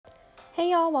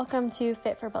Hey y'all, welcome to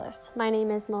Fit for Bliss. My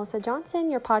name is Melissa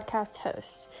Johnson, your podcast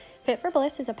host. Fit for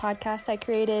Bliss is a podcast I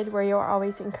created where you're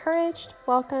always encouraged,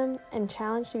 welcomed, and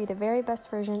challenged to be the very best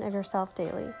version of yourself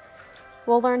daily.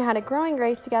 We'll learn how to grow in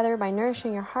grace together by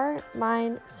nourishing your heart,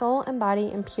 mind, soul, and body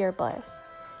in pure bliss.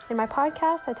 In my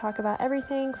podcast, I talk about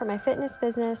everything from my fitness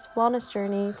business, wellness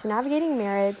journey, to navigating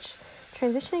marriage,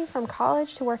 transitioning from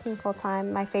college to working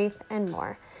full-time, my faith, and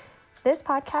more. This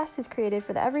podcast is created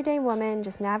for the everyday woman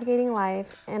just navigating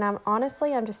life, and I'm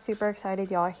just super excited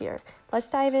y'all are here. Let's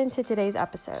dive into today's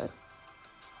episode.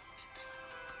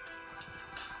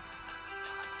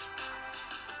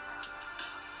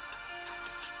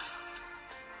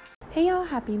 Hey y'all,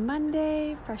 happy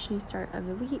Monday, fresh new start of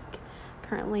the week.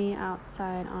 Currently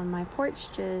outside on my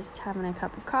porch, just having a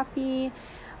cup of coffee,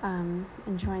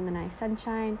 enjoying the nice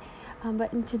sunshine.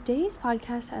 But in today's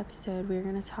podcast episode, we're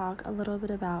going to talk a little bit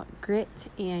about grit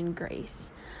and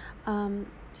grace.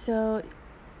 So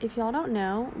if y'all don't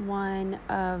know, one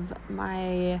of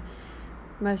my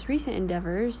most recent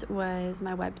endeavors was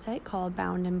my website called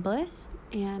Bound in Bliss.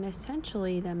 And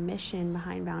essentially the mission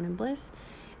behind Bound in Bliss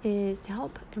is to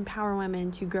help empower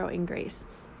women to grow in grace.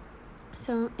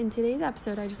 So in today's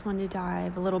episode, I just wanted to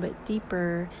dive a little bit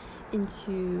deeper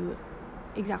into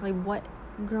exactly what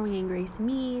growing in grace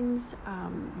means,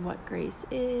 what grace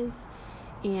is,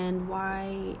 and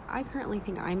why I currently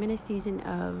think I'm in a season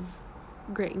of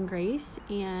grit and grace,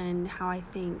 and how I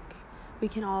think we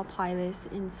can all apply this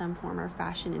in some form or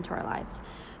fashion into our lives.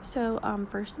 So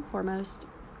first and foremost,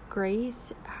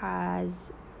 grace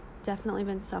has definitely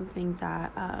been something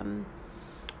that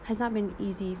has not been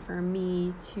easy for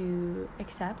me to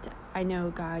accept. I know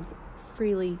God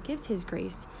freely gives His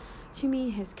grace to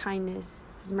me, His kindness,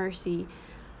 His mercy,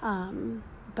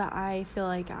 but I feel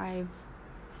like I've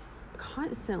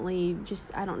constantly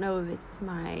I don't know if it's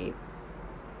my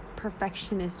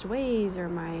perfectionist ways or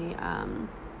my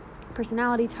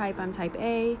personality type. I'm type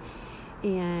A,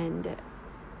 and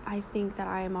I think that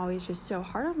I am always just so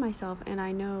hard on myself, and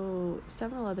I know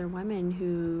several other women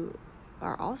who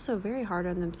are also very hard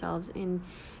on themselves and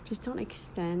just don't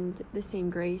extend the same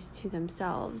grace to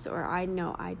themselves, or I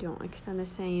know I don't extend the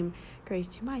same grace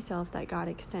to myself that God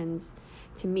extends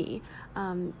to me.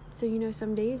 So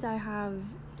some days I have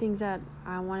things that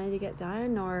I wanted to get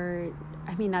done, or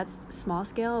that's small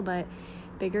scale, but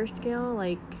bigger scale,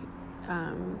 like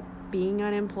being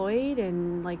unemployed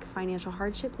and like financial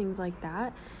hardship, things like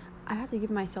that. I have to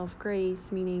give myself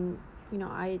grace, meaning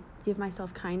I give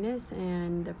myself kindness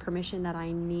and the permission that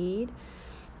I need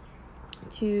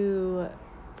to,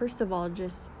 first of all,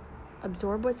 just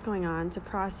absorb what's going on, to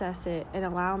process it and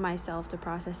allow myself to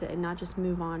process it, and not just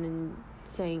move on and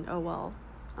saying, oh, well,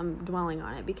 I'm dwelling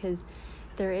on it, because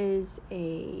there is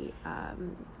a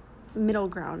middle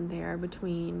ground there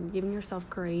between giving yourself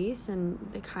grace and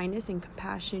the kindness and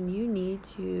compassion you need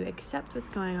to accept what's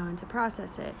going on, to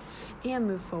process it and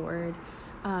move forward.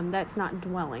 That's not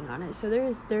dwelling on it. So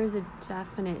there's a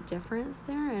definite difference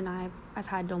there, and I've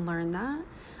had to learn that.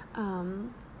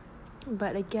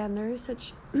 But again, there is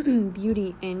such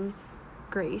beauty in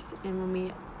grace, and when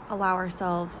we allow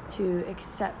ourselves to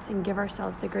accept and give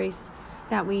ourselves the grace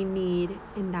that we need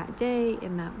in that day,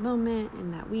 in that moment,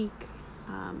 in that week,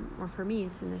 or for me,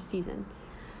 it's in this season.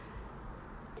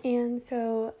 And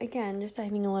so again, just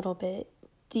diving a little bit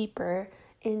deeper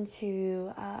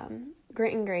into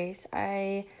grit and grace,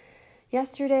 I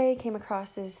yesterday came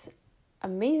across this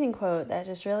amazing quote that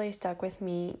just really stuck with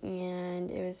me,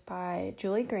 and it was by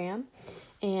Julie Graham,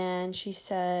 and she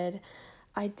said,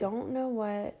 "I don't know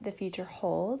what the future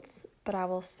holds, but I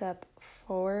will step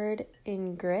forward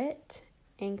in grit,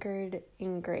 anchored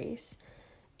in grace."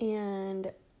 And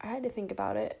I had to think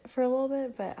about it for a little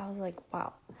bit, but I was like,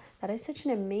 wow, that is such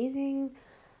an amazing,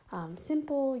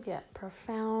 simple yet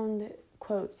profound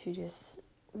quote to just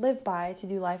live by, to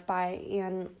do life by.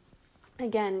 And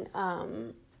again,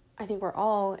 I think we're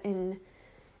all in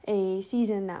a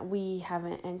season that we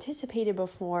haven't anticipated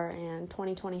before, and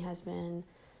 2020 has been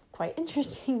quite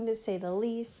interesting to say the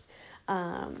least.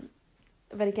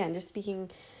 But again, just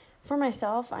speaking for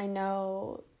myself, I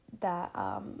know that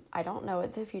I don't know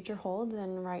what the future holds,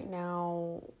 and right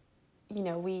now,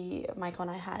 Michael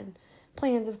and I had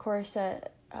plans, of course,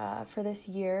 for this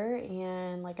year,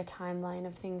 and like a timeline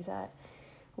of things that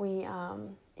we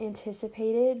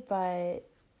anticipated, but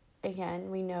again,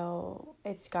 we know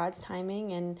it's God's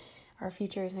timing and our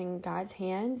future is in God's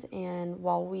hands, and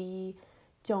while we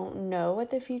don't know what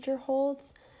the future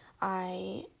holds,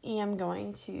 I am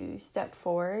going to step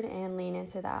forward and lean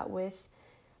into that with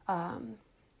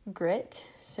grit.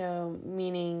 So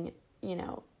meaning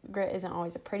grit isn't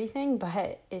always a pretty thing,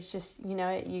 but it's just, you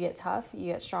get tough, you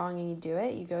get strong, and you do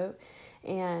it, you go,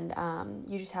 and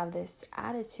you just have this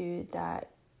attitude that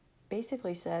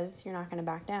basically says you're not going to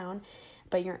back down,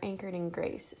 but you're anchored in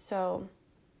grace. So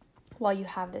while you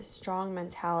have this strong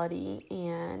mentality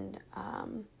and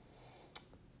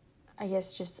I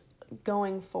guess just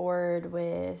going forward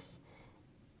with,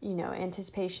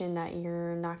 anticipation that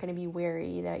you're not going to be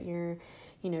weary, that you're,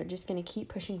 just going to keep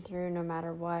pushing through no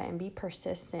matter what and be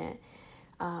persistent,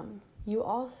 you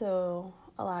also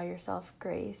allow yourself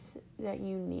grace that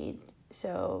you need.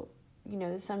 So,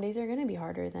 some days are going to be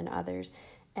harder than others,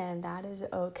 and that is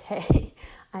okay.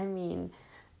 I mean,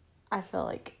 I feel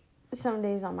like some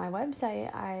days on my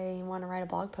website, I want to write a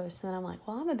blog post, and then I'm like,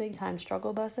 well, I'm a big time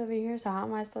struggle bus over here, so how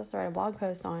am I supposed to write a blog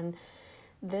post on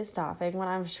this topic when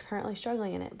I'm currently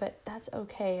struggling in it? But that's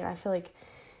okay. And I feel like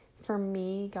for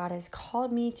me, God has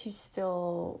called me to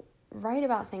still write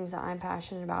about things that I'm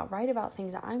passionate about, write about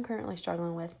things that I'm currently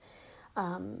struggling with,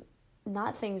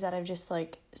 not things that I've just so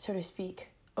to speak,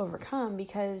 overcome,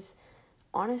 because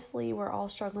honestly, we're all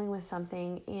struggling with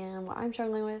something, and what I'm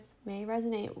struggling with may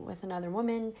resonate with another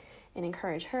woman and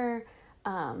encourage her.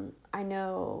 I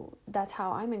know that's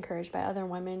how I'm encouraged by other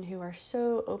women who are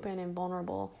so open and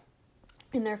vulnerable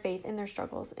in their faith, in their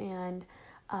struggles, and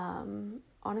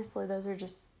honestly, those are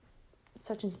just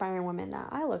such inspiring women that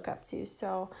I look up to.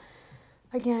 So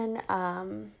again,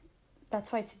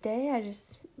 that's why today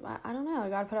I don't know,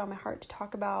 God put it on my heart to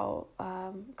talk about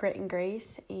grit and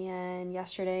grace. And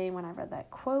yesterday when I read that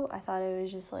quote, I thought it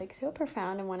was just so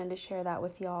profound and wanted to share that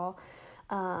with y'all.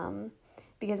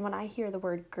 Because when I hear the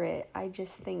word grit, I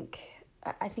think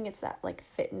it's that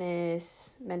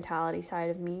fitness mentality side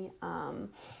of me.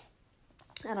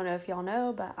 I don't know if y'all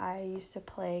know, but I used to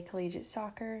play collegiate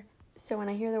soccer. So when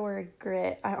I hear the word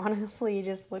grit, I honestly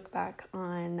just look back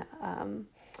on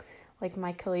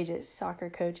my collegiate soccer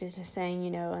coaches just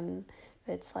saying, and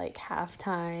it's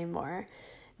halftime or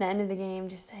the end of the game,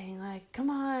 just saying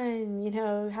come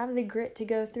on, have the grit to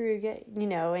go through,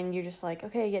 and you're just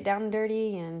okay, get down and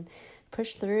dirty and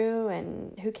push through,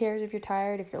 and who cares if you're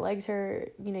tired, if your legs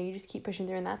hurt, you just keep pushing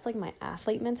through. And that's my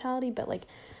athlete mentality, but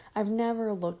I've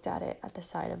never looked at it at the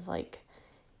side of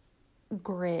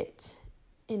grit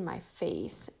in my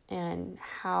faith and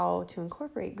how to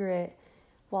incorporate grit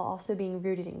while also being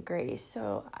rooted in grace.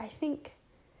 So I think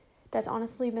that's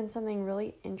honestly been something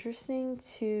really interesting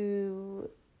to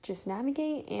just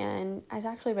navigate, and has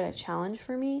actually been a challenge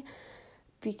for me,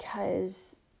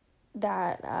 because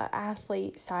that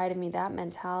athlete side of me, that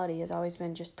mentality has always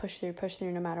been just push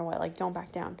through no matter what, don't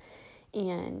back down.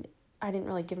 And I didn't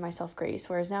really give myself grace,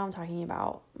 whereas now I'm talking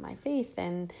about my faith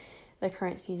and the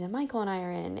current season Michael and I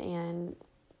are in, and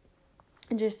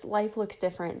just life looks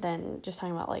different than just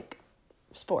talking about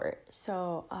sport.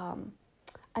 So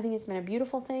I think it's been a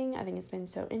beautiful thing. I think it's been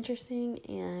so interesting,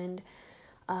 and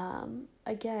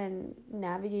again,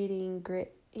 navigating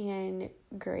grit and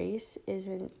grace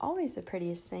isn't always the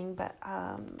prettiest thing, but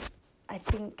I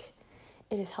think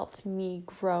it has helped me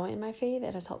grow in my faith.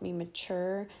 It has helped me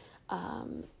mature.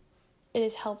 It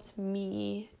has helped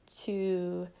me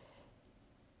to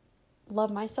love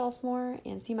myself more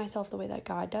and see myself the way that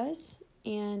God does,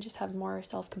 and just have more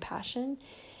self-compassion.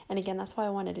 And again, that's why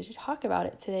I wanted to talk about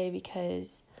it today,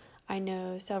 because I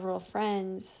know several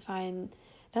friends find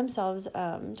themselves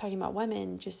talking about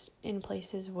women just in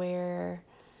places where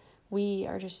we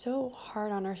are just so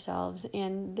hard on ourselves.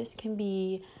 And this can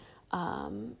be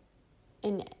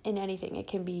in anything. It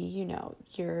can be,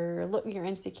 you're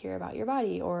insecure about your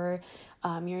body, or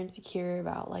you're insecure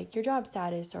about your job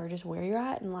status, or just where you're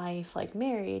at in life,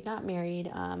 married, not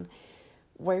married,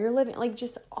 where you're living,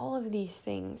 just all of these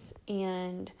things.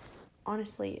 And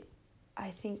honestly, I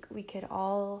think we could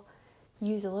all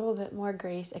use a little bit more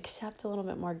grace, accept a little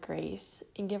bit more grace,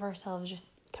 and give ourselves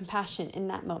just compassion in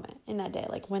that moment, in that day.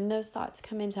 When those thoughts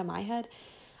come into my head,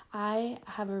 I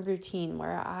have a routine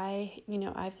where I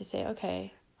have to say,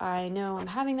 okay, I know I'm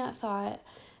having that thought.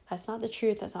 That's not the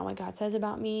truth. That's not what God says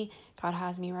about me. God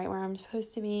has me right where I'm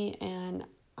supposed to be, and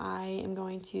I am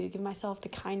going to give myself the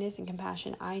kindness and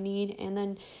compassion I need, and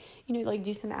then,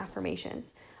 do some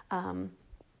affirmations.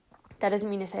 That doesn't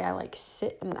mean to say I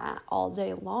sit in that all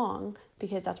day long,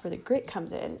 because that's where the grit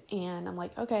comes in. And I'm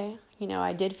okay,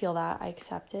 I did feel that, I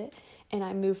accept it, and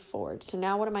I move forward. So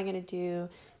now what am I going to do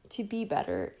to be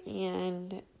better,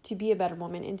 and to be a better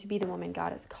woman, and to be the woman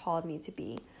God has called me to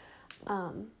be?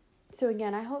 So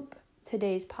again, I hope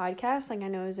today's podcast, I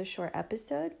know it was a short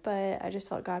episode, but I just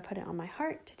felt God put it on my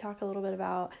heart to talk a little bit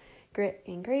about grit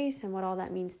and grace and what all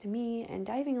that means to me, and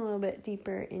diving a little bit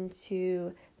deeper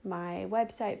into my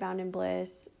website, Bound in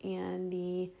Bliss, and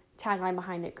the tagline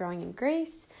behind it, Growing in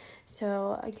Grace.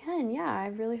 So again, yeah, I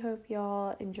really hope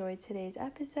y'all enjoyed today's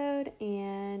episode,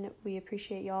 and we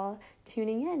appreciate y'all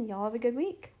tuning in. Y'all have a good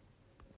week.